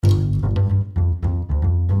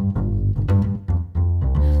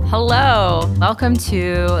Hello. Welcome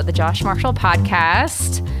to the Josh Marshall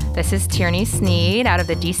podcast. This is Tierney Sneed out of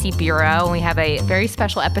the DC Bureau, and we have a very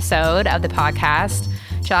special episode of the podcast.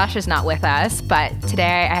 Josh is not with us, but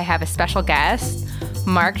today I have a special guest,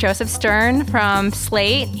 Mark Joseph Stern from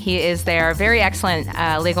Slate. He is their very excellent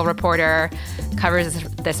legal reporter, covers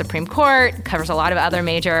the Supreme Court, covers a lot of other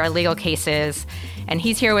major legal cases, and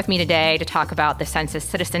he's here with me today to talk about the Census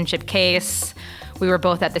citizenship case. We were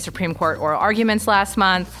both at the Supreme Court oral arguments last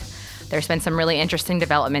month. There's been some really interesting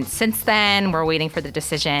developments since then. We're waiting for the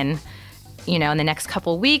decision, in the next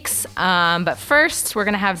couple weeks. But first, we're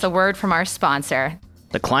going to have the word from our sponsor.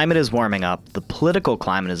 The climate is warming up. The political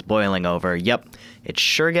climate is boiling over. Yep, it's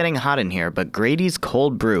sure getting hot in here, but Grady's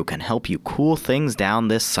Cold Brew can help you cool things down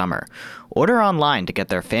this summer. Order online to get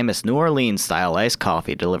their famous New Orleans-style iced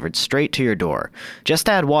coffee delivered straight to your door. Just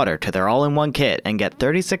add water to their all-in-one kit and get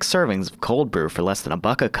 36 servings of cold brew for less than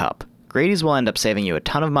 $1 a cup. Grady's will end up saving you a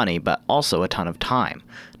ton of money, but also a ton of time.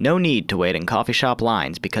 No need to wait in coffee shop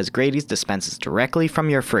lines because Grady's dispenses directly from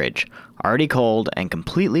your fridge, already cold and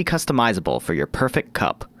completely customizable for your perfect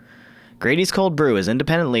cup. Grady's Cold Brew is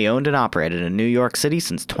independently owned and operated in New York City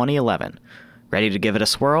since 2011. Ready to give it a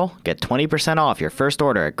swirl? Get 20% off your first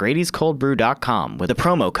order at Grady'sColdBrew.com with the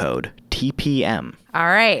promo code TPM. All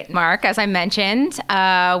right, Mark, as I mentioned,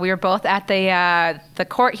 we were both at the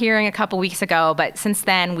court hearing a couple weeks ago, but since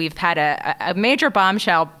then we've had a major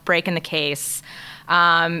bombshell break in the case.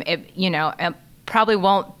 It probably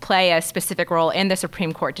won't play a specific role in the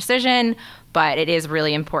Supreme Court decision, but it is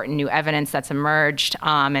really important new evidence that's emerged,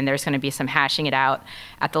 and there's going to be some hashing it out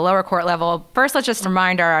at the lower court level. First, let's just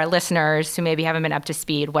remind our listeners who maybe haven't been up to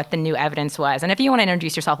speed what the new evidence was. And if you want to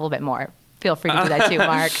introduce yourself a little bit more, feel free to do that too,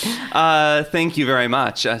 Mark. Thank you very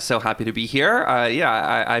much. So happy to be here.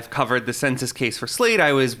 I've covered the census case for Slate.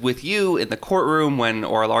 I was with you in the courtroom when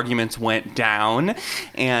oral arguments went down.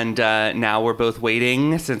 And now we're both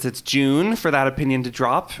waiting, since it's June, for that opinion to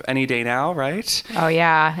drop any day now, right? Oh,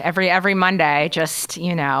 yeah. Every Monday, just,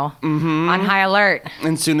 on high alert.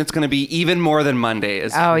 And soon it's going to be even more than Monday as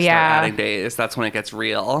we start adding days. That's when it gets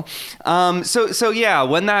real. So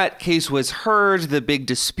when that case was heard, the big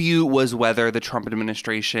dispute was whether the Trump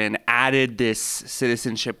administration added this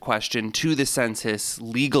citizenship question to the census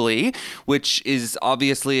legally, which is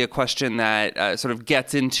obviously a question that sort of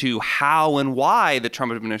gets into how and why the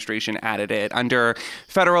Trump administration added it. Under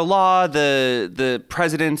federal law, the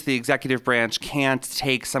president, the executive branch, can't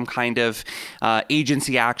take some kind of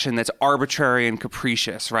agency action that's arbitrary and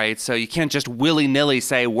capricious, right? So you can't just willy-nilly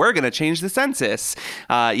say, we're going to change the census.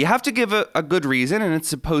 You have to give a good reason, and it's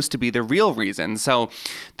supposed to be the real reason. So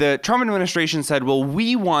the Trump administration said, well,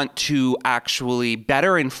 we want to actually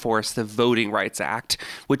better enforce the Voting Rights Act,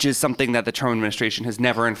 which is something that the Trump administration has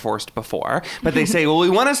never enforced before. But they say, well,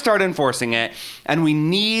 we want to start enforcing it, and we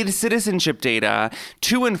need citizenship data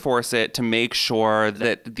to enforce it to make sure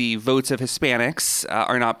that the votes of Hispanics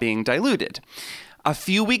are not being diluted. A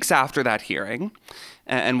few weeks after that hearing,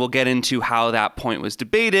 and we'll get into how that point was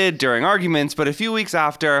debated during arguments, but a few weeks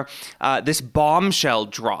after, this bombshell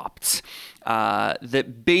dropped.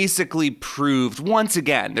 That basically proved, once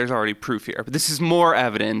again, there's already proof here, but this is more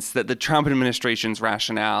evidence that the Trump administration's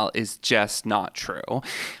rationale is just not true.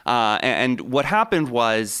 And what happened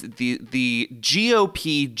was the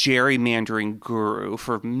GOP gerrymandering guru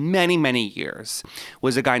for many, many years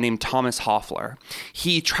was a guy named Thomas Hofeller.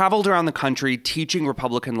 He traveled around the country teaching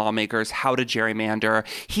Republican lawmakers how to gerrymander.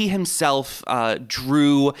 He himself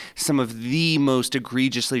drew some of the most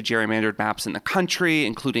egregiously gerrymandered maps in the country,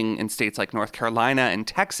 including in states like North Carolina and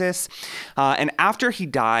Texas. And after he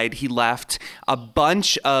died, he left a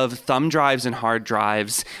bunch of thumb drives and hard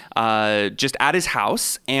drives just at his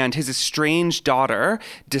house, and his estranged daughter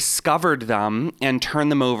discovered them and turned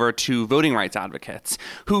them over to voting rights advocates,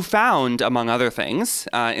 who found, among other things,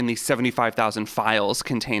 in the 75,000 files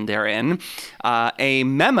contained therein, a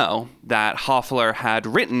memo that Hofeller had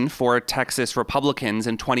written for Texas Republicans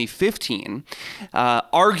in 2015,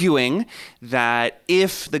 arguing that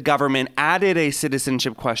if the government added a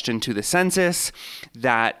citizenship question to the census,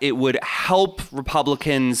 that it would help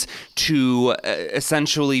Republicans to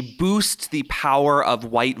essentially boost the power of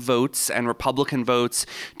white votes and Republican votes,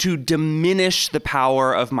 to diminish the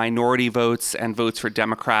power of minority votes and votes for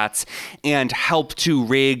Democrats, and help to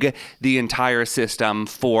rig the entire system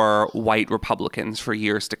for white Republicans for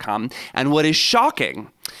years to come. And what is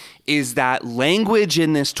shocking is that language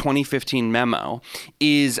in this 2015 memo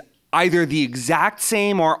is either the exact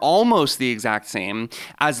same or almost the exact same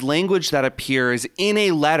as language that appears in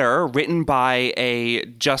a letter written by a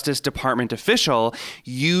Justice Department official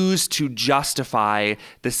used to justify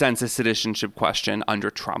the census citizenship question under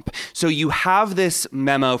Trump. So you have this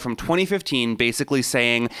memo from 2015 basically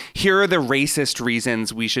saying, here are the racist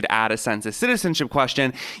reasons we should add a census citizenship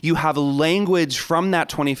question. You have language from that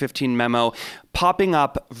 2015 memo popping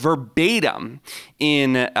up verbatim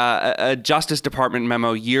in a Justice Department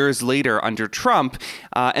memo years later under Trump.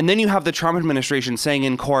 And then you have the Trump administration saying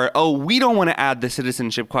in court, oh, we don't want to add the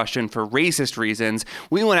citizenship question for racist reasons.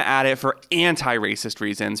 We want to add it for anti-racist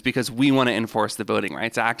reasons because we want to enforce the Voting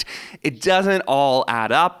Rights Act. It doesn't all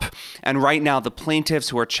add up. And right now, the plaintiffs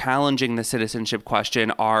who are challenging the citizenship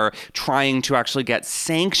question are trying to actually get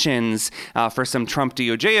sanctions for some Trump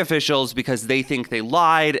DOJ officials because they think they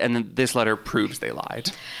lied, and this letter proves they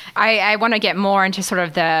lied. I want to get more into sort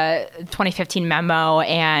of the 2015 memo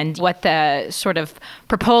and what the sort of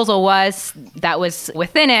proposal was that was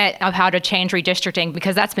within it of how to change redistricting,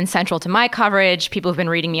 because that's been central to my coverage. People who've been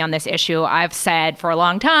reading me on this issue, I've said for a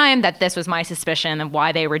long time that this was my suspicion of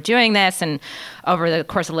why they were doing this. And over the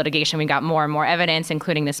course of litigation, we got more and more evidence,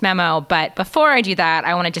 including this memo. But before I do that,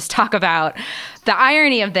 I want to just talk about the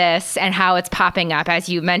irony of this and how it's popping up. As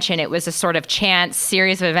you mentioned, it was a sort of chance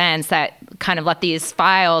series of events that kind of let these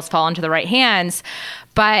files fall into the right hands.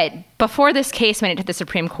 But before this case went into the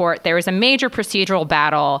Supreme Court, there was a major procedural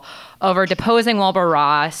battle over deposing Wilbur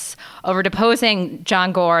Ross, over deposing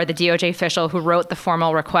John Gore, the DOJ official who wrote the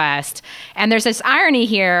formal request. And there's this irony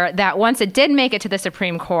here that once it did make it to the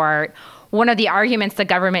Supreme Court, one of the arguments the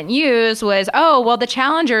government used was, oh, well, the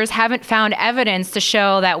challengers haven't found evidence to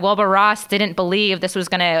show that Wilbur Ross didn't believe this was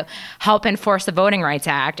going to help enforce the Voting Rights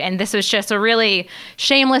Act. And this was just a really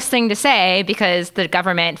shameless thing to say because the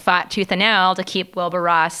government fought tooth and nail to keep Wilbur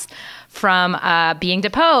Ross from being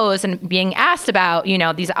deposed and being asked about, you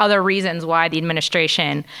know, these other reasons why the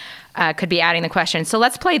administration could be adding the question. So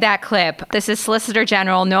let's play that clip. This is Solicitor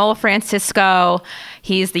General Noel Francisco.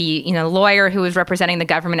 He's the lawyer who is representing the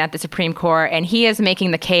government at the Supreme Court, and he is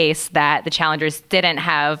making the case that the challengers didn't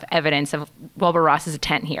have evidence of Wilbur Ross's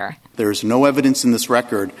intent here. There is no evidence in this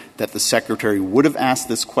record that the Secretary would have asked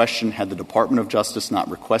this question had the Department of Justice not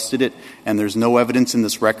requested it, and there's no evidence in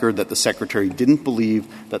this record that the Secretary didn't believe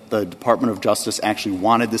that the Department of Justice actually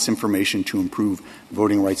wanted this information to improve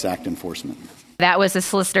Voting Rights Act enforcement. That was the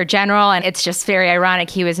Solicitor General, and it's just very ironic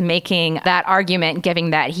he was making that argument, given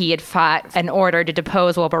that he had fought an order to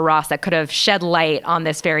depose Wilbur Ross that could have shed light on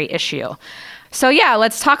this very issue. So yeah,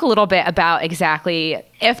 let's talk a little bit about exactly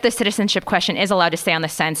if the citizenship question is allowed to stay on the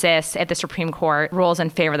census, if the Supreme Court rules in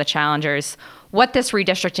favor of the challengers, what this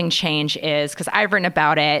redistricting change is, because I've written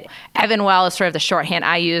about it. Evan Well is sort of the shorthand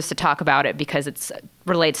I use to talk about it because it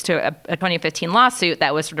relates to a 2015 lawsuit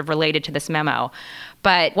that was sort of related to this memo.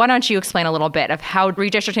 But why don't you explain a little bit of how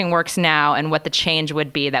redistricting works now and what the change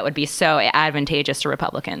would be that would be so advantageous to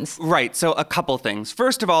Republicans? Right. So a couple things.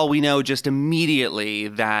 First of all, we know just immediately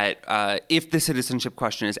that if the citizenship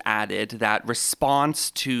question is added, that response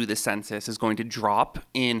to the census is going to drop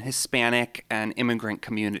in Hispanic and immigrant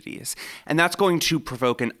communities. And that's going to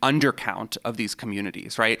provoke an undercount of these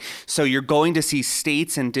communities, right? So you're going to see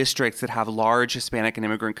states and districts that have large Hispanic and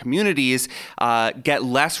immigrant communities get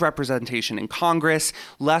less representation in Congress,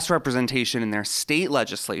 less representation in their state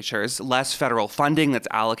legislatures, less federal funding that's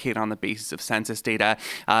allocated on the basis of census data.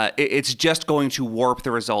 It's just going to warp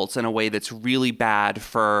the results in a way that's really bad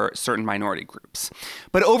for certain minority groups.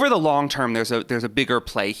 But over the long term, there's a bigger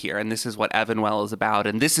play here, and this is what Evan Well is about,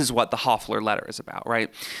 and this is what the Hoffler letter is about, right?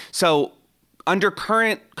 So under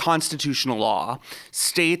current constitutional law,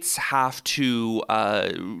 states have to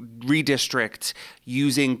redistrict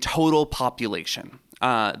using total population.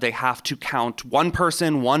 They have to count one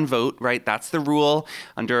person, one vote, right? That's the rule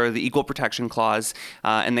under the Equal Protection Clause.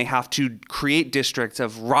 And they have to create districts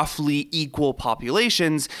of roughly equal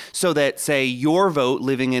populations so that, say, your vote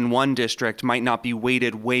living in one district might not be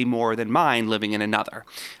weighted way more than mine living in another.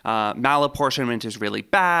 Malapportionment is really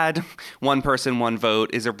bad. One person, one vote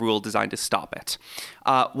is a rule designed to stop it.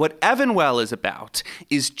 What Evan Well is about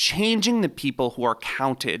is changing the people who are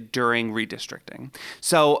counted during redistricting.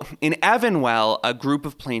 So in Evan Well, a group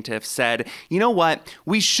of plaintiffs said, you know what,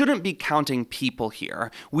 we shouldn't be counting people here.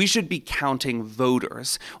 We should be counting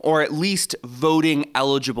voters, or at least voting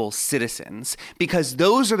eligible citizens, because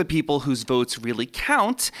those are the people whose votes really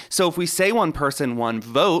count. So if we say one person, one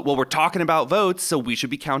vote, well, we're talking about votes, so we should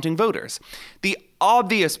be counting voters. The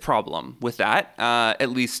obvious problem with that, at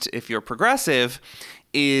least if you're progressive,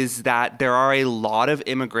 is that there are a lot of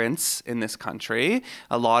immigrants in this country,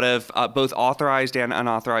 a lot of both authorized and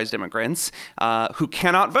unauthorized immigrants who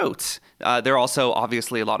cannot vote. There are also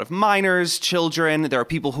obviously a lot of minors, children. There are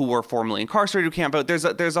people who were formerly incarcerated who can't vote.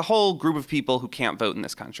 There's a whole group of people who can't vote in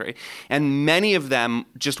this country. And many of them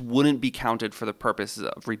just wouldn't be counted for the purposes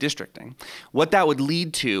of redistricting. What that would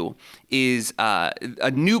lead to is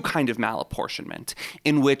a new kind of malapportionment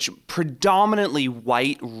in which predominantly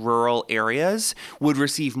white rural areas would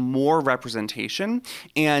receive more representation,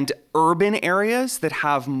 and urban areas that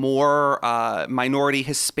have more minority,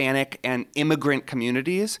 Hispanic, and immigrant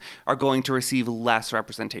communities are going to receive less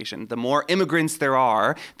representation. The more immigrants there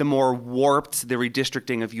are, the more warped the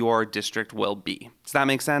redistricting of your district will be. Does that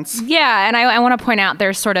make sense? Yeah, and I want to point out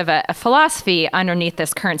there's sort of a philosophy underneath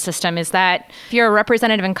this current system is that if you're a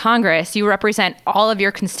representative in Congress, you represent all of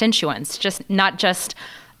your constituents, not just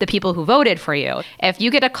the people who voted for you. If you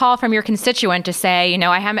get a call from your constituent to say,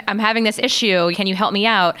 I'm having this issue, can you help me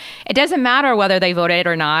out? It doesn't matter whether they voted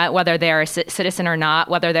or not, whether they're a citizen or not,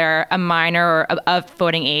 whether they're a minor or of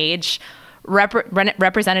voting age.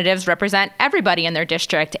 Representatives represent everybody in their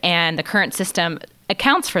district, and the current system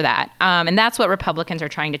accounts for that. And that's what Republicans are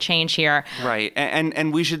trying to change here. Right.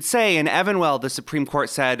 And we should say in Evanwell, the Supreme Court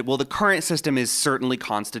said, well, the current system is certainly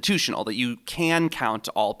constitutional, that you can count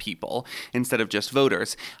all people instead of just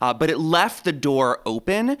voters. But it left the door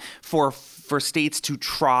open for states to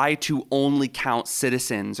try to only count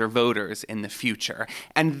citizens or voters in the future.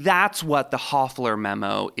 And that's what the Hofeller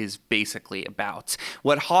memo is basically about.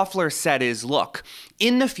 What Hofeller said is, look,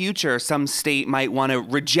 in the future, some state might want to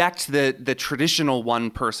reject the traditional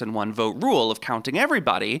one person, one vote rule of counting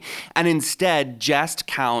everybody, and instead just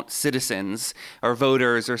count citizens or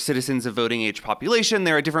voters or citizens of voting age population.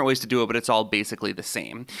 There are different ways to do it, but it's all basically the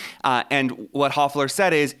same. And what Hofeller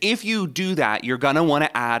said is, if you do that, you're going to want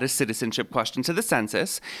to add a citizenship question to the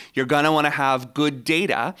census. You're going to want to have good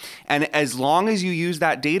data. And as long as you use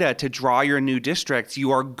that data to draw your new districts, you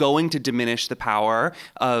are going to diminish the power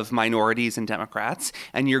of minorities and Democrats,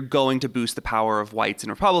 and you're going to boost the power of whites and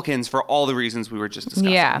Republicans for all the reasons we were just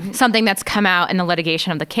discussing. Yeah. Something that's come out in the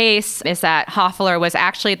litigation of the case is that Hofeller was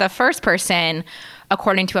actually the first person,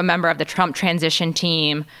 according to a member of the Trump transition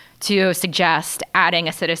team, to suggest adding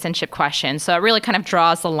a citizenship question. So it really kind of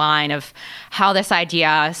draws the line of how this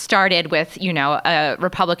idea started with, a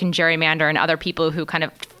Republican gerrymander and other people who kind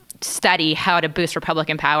of study how to boost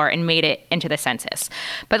Republican power and made it into the census.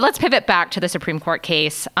 But let's pivot back to the Supreme Court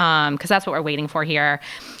case, because that's what we're waiting for here.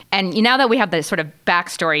 And now that we have the sort of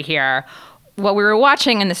backstory here, what we were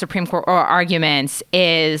watching in the Supreme Court arguments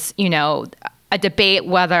is, a debate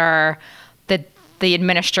whether the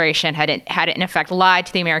administration had in effect lied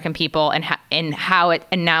to the American people and how it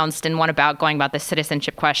announced and went about going about the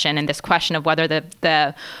citizenship question, and this question of whether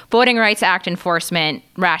the Voting Rights Act enforcement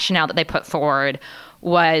rationale that they put forward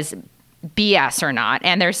was BS or not.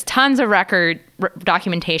 And there's tons of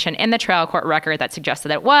documentation in the trial court record that suggested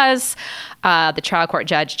that it was. The trial court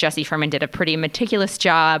judge, Jesse Furman, did a pretty meticulous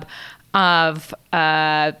job of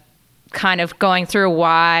kind of going through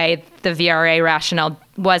why the VRA rationale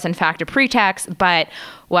was in fact a pretext. But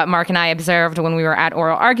what Mark and I observed when we were at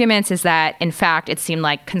oral arguments is that, in fact, it seemed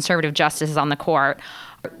like conservative justices on the court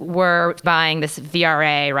were buying this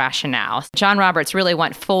VRA rationale. John Roberts really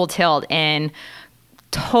went full tilt in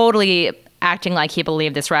totally acting like he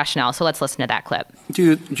believed this rationale. So let's listen to that clip.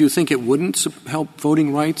 Do you think it wouldn't help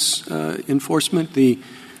voting rights enforcement? The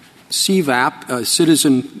CVAP,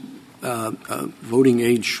 citizen voting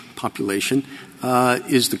age population,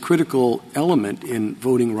 is the critical element in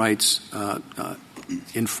voting rights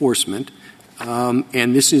enforcement,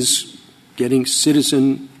 and this is getting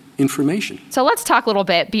citizen information. So let's talk a little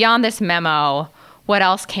bit beyond this memo. What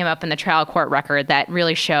else came up in the trial court record that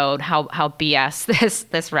really showed how BS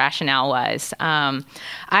this rationale was?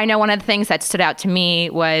 I know one of the things that stood out to me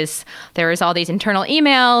was there was all these internal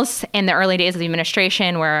emails in the early days of the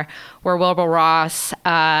administration where Wilbur Ross,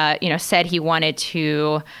 said he wanted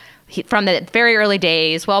to. From the very early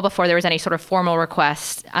days, well before there was any sort of formal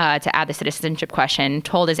request to add the citizenship question,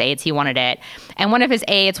 told his aides he wanted it. And one of his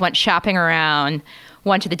aides went shopping around,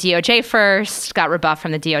 went to the DOJ first, got rebuffed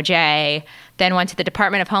from the DOJ, then went to the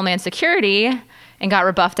Department of Homeland Security and got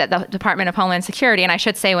rebuffed at the Department of Homeland Security. And I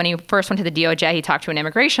should say, when he first went to the DOJ, he talked to an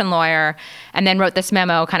immigration lawyer and then wrote this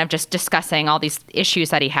memo kind of just discussing all these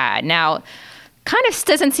issues that he had. Now, kind of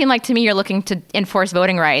doesn't seem like to me you're looking to enforce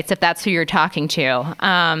voting rights if that's who you're talking to.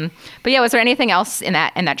 But yeah, was there anything else in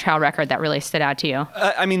that trial record that really stood out to you?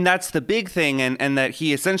 I mean, that's the big thing, and that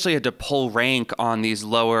he essentially had to pull rank on these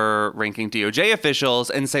lower-ranking DOJ officials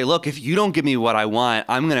and say, look, if you don't give me what I want,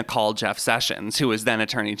 I'm going to call Jeff Sessions, who was then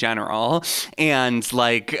Attorney General, and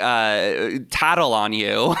tattle on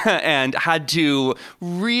you, and had to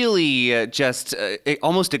really just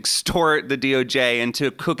almost extort the DOJ into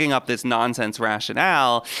cooking up this nonsense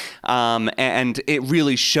rationale, and it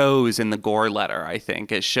really shows in the Gore letter. I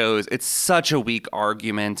think it shows it's such a weak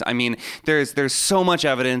argument. I mean, there's so much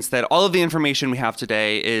evidence that all of the information we have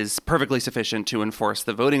today is perfectly sufficient to enforce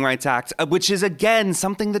the Voting Rights Act, which is again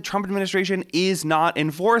something the Trump administration is not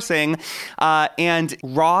enforcing. And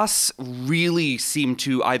Ross really seemed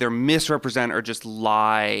to either misrepresent or just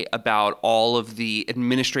lie about all of the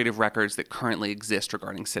administrative records that currently exist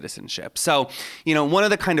regarding citizenship. So, one of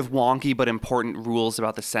the kind of wonky but important rules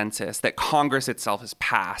about the census that Congress itself has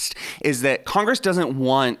passed is that Congress doesn't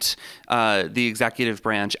want the executive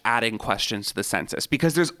branch adding questions to the census,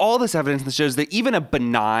 because there's all this evidence that shows that even a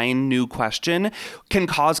benign new question can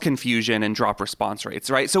cause confusion and drop response rates,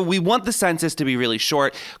 right? So we want the census to be really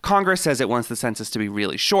short. Congress says it wants the census to be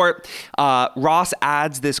really short. Ross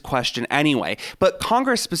adds this question anyway, but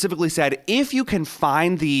Congress specifically said if you can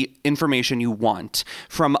find the information you want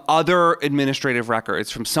from other administrative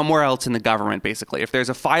records from somewhere else in the government, basically, if there's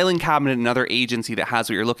a filing cabinet in another agency that has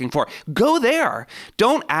what you're looking for, go there.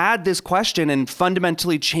 Don't add this question and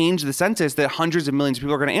fundamentally change the census that hundreds of millions of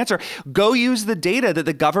people are going to answer. Go use the data that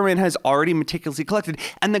the government has already meticulously collected.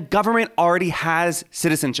 And the government already has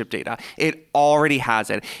citizenship data. It already has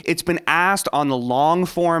it. It's been asked on the long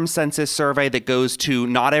form census survey that goes to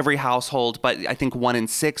not every household, but I think 1 in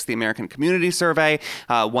 6, the American Community Survey,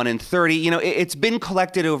 1 in 30. It's been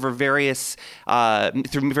collected over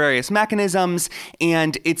through various mechanisms.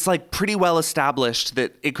 And it's pretty well established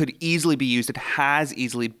that it could easily be used. It has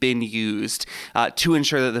easily been used to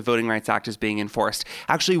ensure that the Voting Rights Act is being enforced.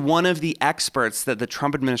 Actually, one of the experts that the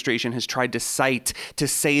Trump administration has tried to cite to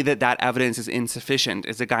say that evidence is insufficient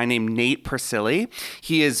is a guy named Nate Persily.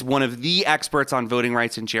 He is one of the experts on voting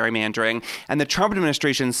rights and gerrymandering. And the Trump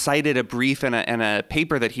administration cited a brief and a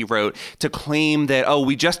paper that he wrote to claim that,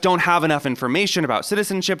 we just don't have enough information about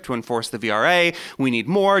citizenship to enforce the VRA. We need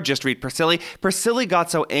more. Just read Persily. Persily got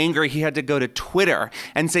so angry he had to go to Twitter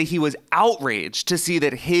and say he was outraged to see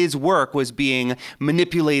that his work was being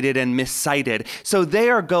manipulated and miscited. So they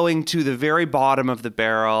are going to the very bottom of the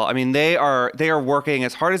barrel. I mean, they are working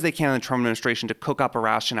as hard as they can in the Trump administration to cook up a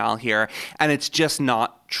rationale here, and it's just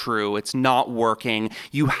not true. It's not working.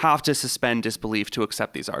 You have to suspend disbelief to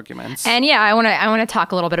accept these arguments. And yeah, I want to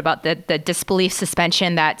talk a little bit about the disbelief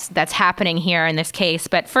suspension that's happening here in this case.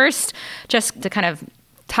 But first, just to kind of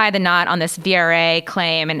tie the knot on this VRA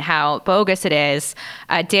claim and how bogus it is,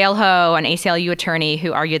 Dale Ho, an ACLU attorney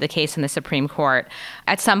who argued the case in the Supreme Court,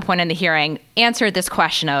 at some point in the hearing answered this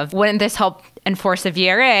question of, wouldn't this help enforce the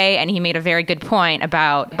VRA? And he made a very good point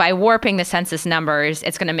about by warping the census numbers,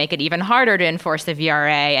 it's going to make it even harder to enforce the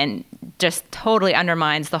VRA, and just totally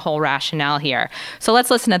undermines the whole rationale here. So let's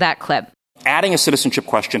listen to that clip. Adding a citizenship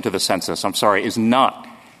question to the census, is not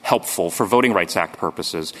helpful for Voting Rights Act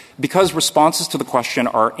purposes because responses to the question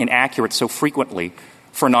are inaccurate so frequently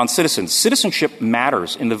for non-citizens. Citizenship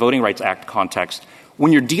matters in the Voting Rights Act context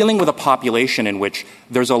when you're dealing with a population in which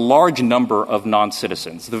there's a large number of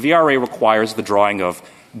non-citizens. The VRA requires the drawing of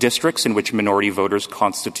districts in which minority voters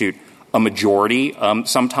constitute a majority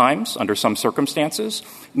sometimes under some circumstances.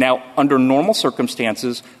 Now, under normal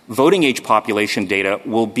circumstances, voting age population data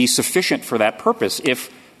will be sufficient for that purpose if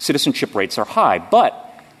citizenship rates are high. But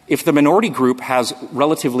if the minority group has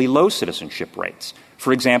relatively low citizenship rates,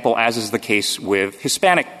 for example, as is the case with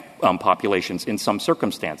Hispanic populations in some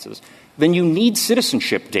circumstances, then you need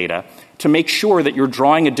citizenship data to make sure that you're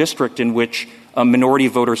drawing a district in which minority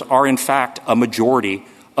voters are, in fact, a majority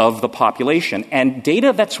of the population. And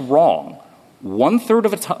data that's wrong 1/3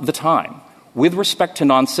 of the time with respect to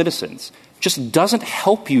non-citizens just doesn't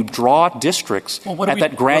help you draw districts at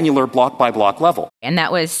that granular block-by-block level. And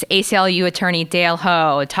that was ACLU attorney Dale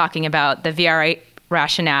Ho talking about the VRA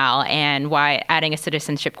rationale and why adding a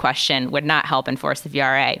citizenship question would not help enforce the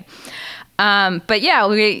VRA. But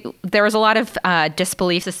yeah, there was a lot of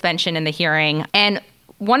disbelief suspension in the hearing. And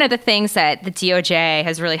one of the things that the DOJ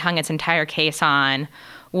has really hung its entire case on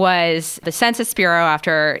was the Census Bureau,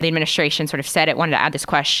 after the administration sort of said it wanted to add this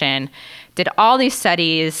question, did all these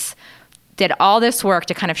studies, did all this work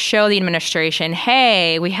to kind of show the administration,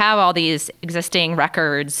 hey, we have all these existing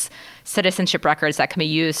records citizenship records that can be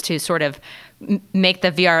used to sort of make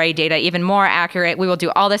the VRA data even more accurate. We will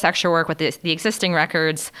do all this extra work with the existing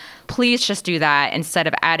records. Please just do that instead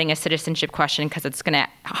of adding a citizenship question because it's going to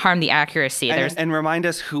harm the accuracy. And remind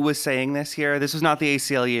us who was saying this here. This was not the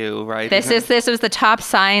ACLU, right? This was the top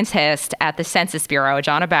scientist at the Census Bureau,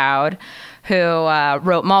 John Abowd, who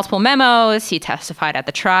wrote multiple memos. He testified at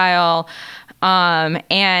the trial.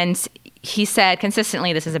 And he said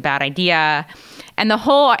consistently, this is a bad idea. And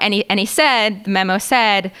he said, the memo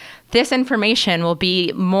said, this information will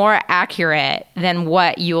be more accurate than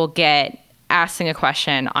what you will get asking a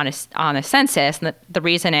question on a census. And the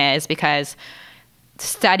reason is because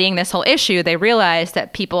studying this whole issue, they realized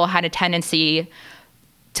that people had a tendency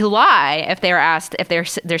to lie if they were asked if their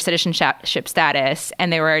citizenship status,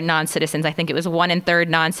 and they were non-citizens. I think it was 1 in 3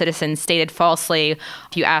 non-citizens stated falsely.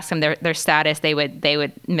 If you ask them their status, they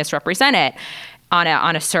would misrepresent it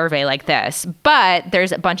on a survey like this. But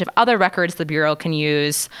there's a bunch of other records the Bureau can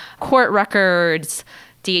use: court records,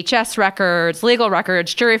 DHS records, legal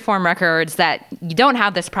records, jury form records, that you don't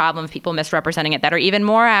have this problem of people misrepresenting it, that are even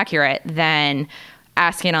more accurate than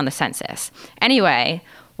asking on the census. Anyway,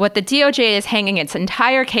 what the DOJ is hanging its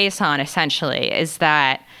entire case on, essentially, is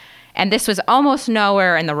that, and this was almost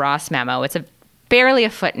nowhere in the Ross memo, it's barely a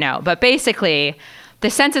footnote, but basically, the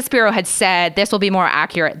Census Bureau had said this will be more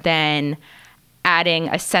accurate than adding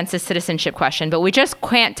a census citizenship question, but we just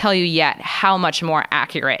can't tell you yet how much more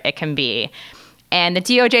accurate it can be. And the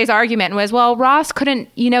DOJ's argument was, well, Ross couldn't,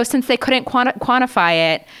 since they couldn't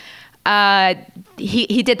quantify it,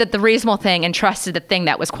 he did the reasonable thing and trusted the thing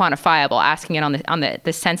that was quantifiable, asking it on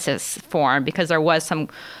the census form, because there was some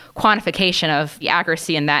quantification of the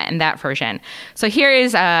accuracy in that version. So here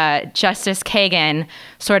is Justice Kagan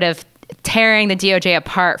sort of tearing the DOJ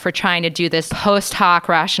apart for trying to do this post hoc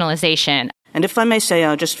rationalization. And if I may say,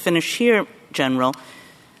 I'll just finish here, General.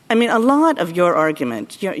 I mean, a lot of your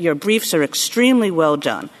argument, your briefs are extremely well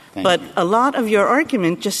done. But a lot of your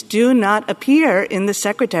argument just do not appear in the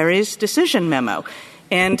Secretary's decision memo.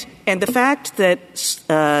 And the fact that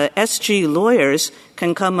SG lawyers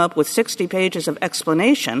can come up with 60 pages of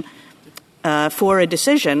explanation for a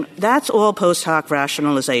decision, that's all post hoc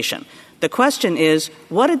rationalization. The question is,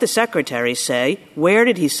 what did the Secretary say? Where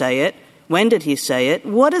did he say it? When did he say it?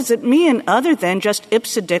 What does it mean other than just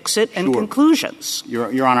ipsa dixit and conclusions?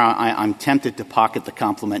 Your Honor, I'm tempted to pocket the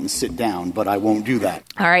compliment and sit down, but I won't do that.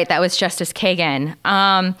 All right, that was Justice Kagan.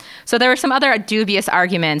 So there were some other dubious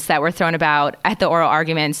arguments that were thrown about at the oral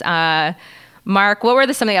arguments. Mark, what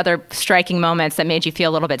were some of the other striking moments that made you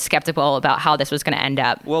feel a little bit skeptical about how this was going to end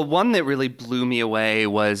up? Well, one that really blew me away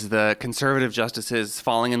was the conservative justices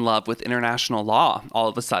falling in love with international law all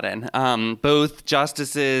of a sudden. Both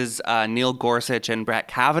Justices Neil Gorsuch and Brett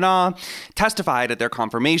Kavanaugh testified at their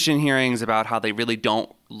confirmation hearings about how they really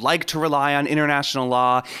don't like to rely on international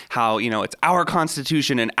law, how, it's our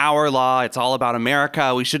Constitution and our law. It's all about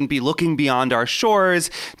America. We shouldn't be looking beyond our shores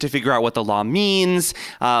to figure out what the law means.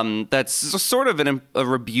 That's sort of a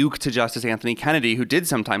rebuke to Justice Anthony Kennedy, who did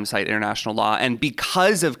sometimes cite international law. And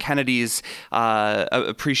because of Kennedy's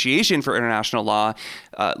appreciation for international law,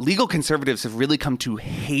 legal conservatives have really come to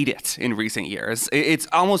hate it in recent years. It's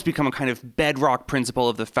almost become a kind of bedrock principle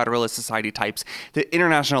of the Federalist Society types that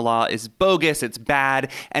international law is bogus, it's bad,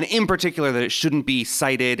 and in particular that it shouldn't be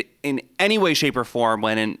cited in any way, shape, or form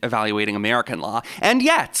when evaluating American law. And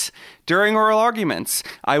yet, during oral arguments,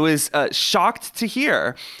 I was shocked to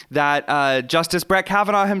hear that Justice Brett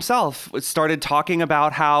Kavanaugh himself started talking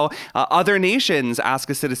about how other nations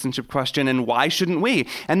ask a citizenship question and why shouldn't we?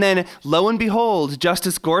 And then, lo and behold,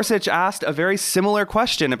 Justice Gorsuch asked a very similar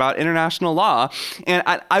question about international law. And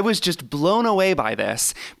I was just blown away by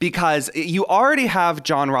this, because you already have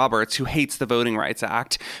John Roberts, who hates the Voting Rights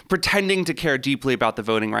Act, pretending to care deeply about the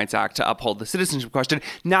Voting Rights Act to uphold the citizenship question.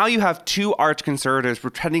 Now you have two arch conservatives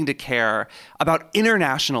pretending to care about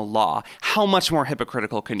international law. How much more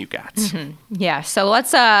hypocritical can you get? Mm-hmm. Yeah. So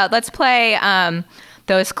let's play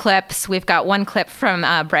those clips. We've got one clip from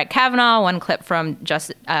Brett Kavanaugh, one clip from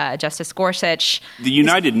Justice Gorsuch. The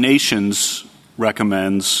United Nations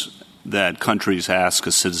recommends that countries ask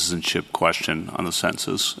a citizenship question on the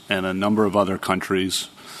census, and a number of other countries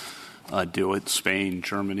do it: Spain,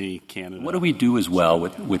 Germany, Canada. What do we do as well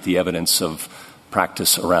with the evidence of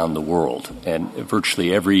practice around the world? And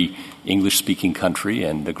virtually every English-speaking country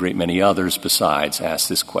and a great many others besides ask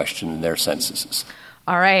this question in their censuses.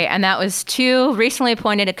 All right. And that was two recently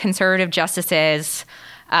appointed conservative justices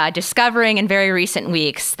discovering in very recent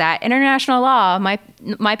weeks that international law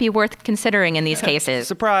might be worth considering in these cases.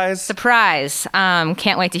 Surprise.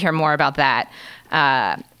 Can't wait to hear more about that.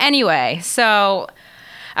 Anyway, so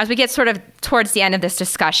as we get sort of towards the end of this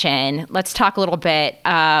discussion, let's talk a little bit.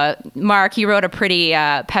 Mark, you wrote a pretty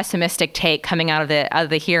pessimistic take coming out of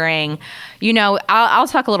the hearing. I'll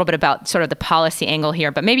talk a little bit about sort of the policy angle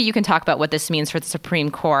here, but maybe you can talk about what this means for the Supreme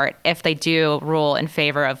Court if they do rule in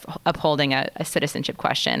favor of upholding a citizenship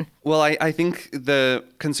question. Well, I think the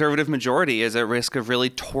conservative majority is at risk of really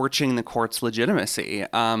torching the court's legitimacy.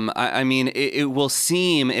 It will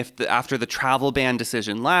seem after the travel ban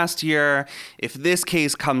decision last year, if this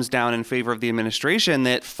case comes down in favor of the administration,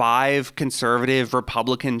 that 5 conservative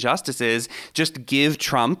Republican justices just give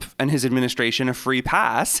Trump and his administration a free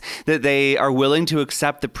pass, that they are willing to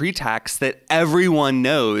accept the pretext that everyone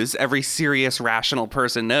knows, every serious, rational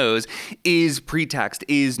person knows, is pretext,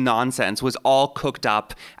 is nonsense, was all cooked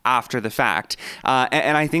up after the fact.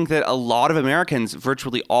 And I think that a lot of Americans,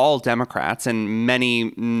 virtually all Democrats and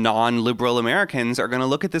many non-liberal Americans, are going to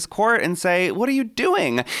look at this court and say, what are you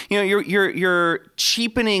doing? You're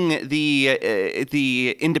cheapening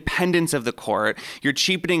the independence of the court. You're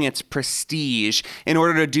cheapening its prestige in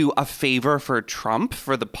order to do a favor for Trump,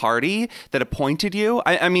 for the party that appointed you.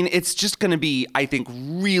 It's just going to be, I think,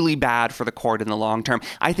 really bad for the court in the long term.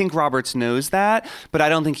 I think Roberts knows that, but I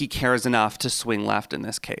don't think he cares enough to swing left in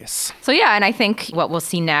this case. So yeah, and I think what we'll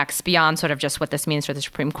see next, beyond sort of just what this means for the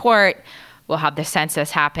Supreme Court, we'll have the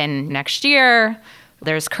census happen next year.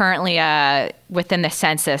 There's currently within the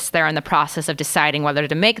census, they're in the process of deciding whether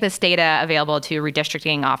to make this data available to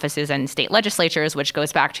redistricting offices and state legislatures, which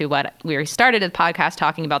goes back to what we started the podcast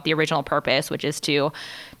talking about, the original purpose, which is to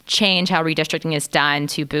change how redistricting is done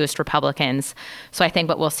to boost Republicans. So I think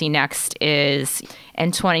what we'll see next is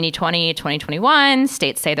in 2020, 2021,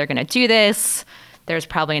 states say they're going to do this. There's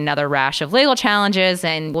probably another rash of legal challenges,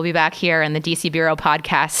 and we'll be back here in the DC Bureau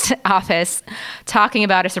podcast office talking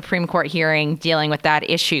about a Supreme Court hearing dealing with that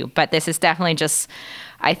issue. But this is definitely just,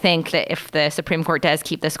 I think that if the Supreme Court does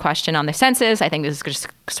keep this question on the census, I think this is just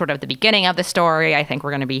sort of the beginning of the story. I think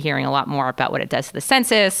we're going to be hearing a lot more about what it does to the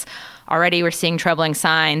census. Already we're seeing troubling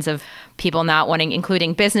signs of people not wanting,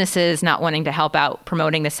 including businesses, not wanting to help out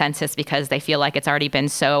promoting the census because they feel like it's already been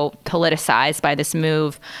so politicized by this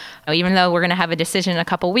move. Even though we're going to have a decision in a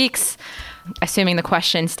couple weeks, assuming the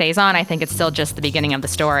question stays on, I think it's still just the beginning of the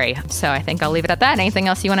story. So I think I'll leave it at that. Anything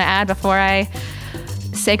else you want to add before I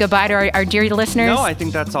say goodbye to our dear listeners? No, I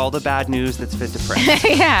think that's all the bad news that's fit to print.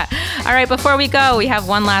 Yeah. All right. Before we go, we have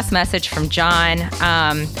one last message from John.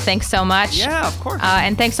 Thanks so much. Yeah, of course.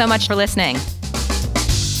 And thanks so much for listening.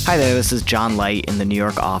 Hi there, this is John Light in the New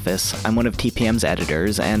York office. I'm one of TPM's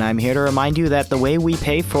editors, and I'm here to remind you that the way we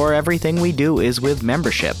pay for everything we do is with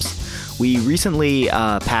memberships. We recently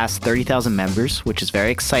passed 30,000 members, which is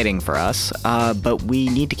very exciting for us, but we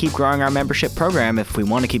need to keep growing our membership program if we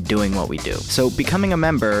want to keep doing what we do. So becoming a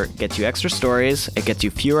member gets you extra stories, it gets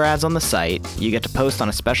you fewer ads on the site, you get to post on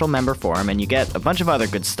a special member forum, and you get a bunch of other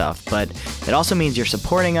good stuff, but it also means you're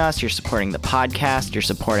supporting us, you're supporting the podcast, you're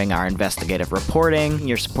supporting our investigative reporting,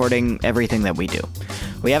 you're supporting everything that we do.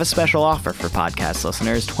 We have a special offer for podcast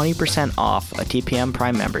listeners, 20% off a TPM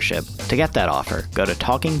Prime membership. To get that offer, go to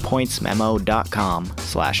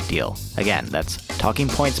talkingpointsmemo.com/deal. Again, that's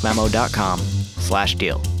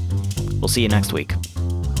talkingpointsmemo.com/deal. We'll see you next week.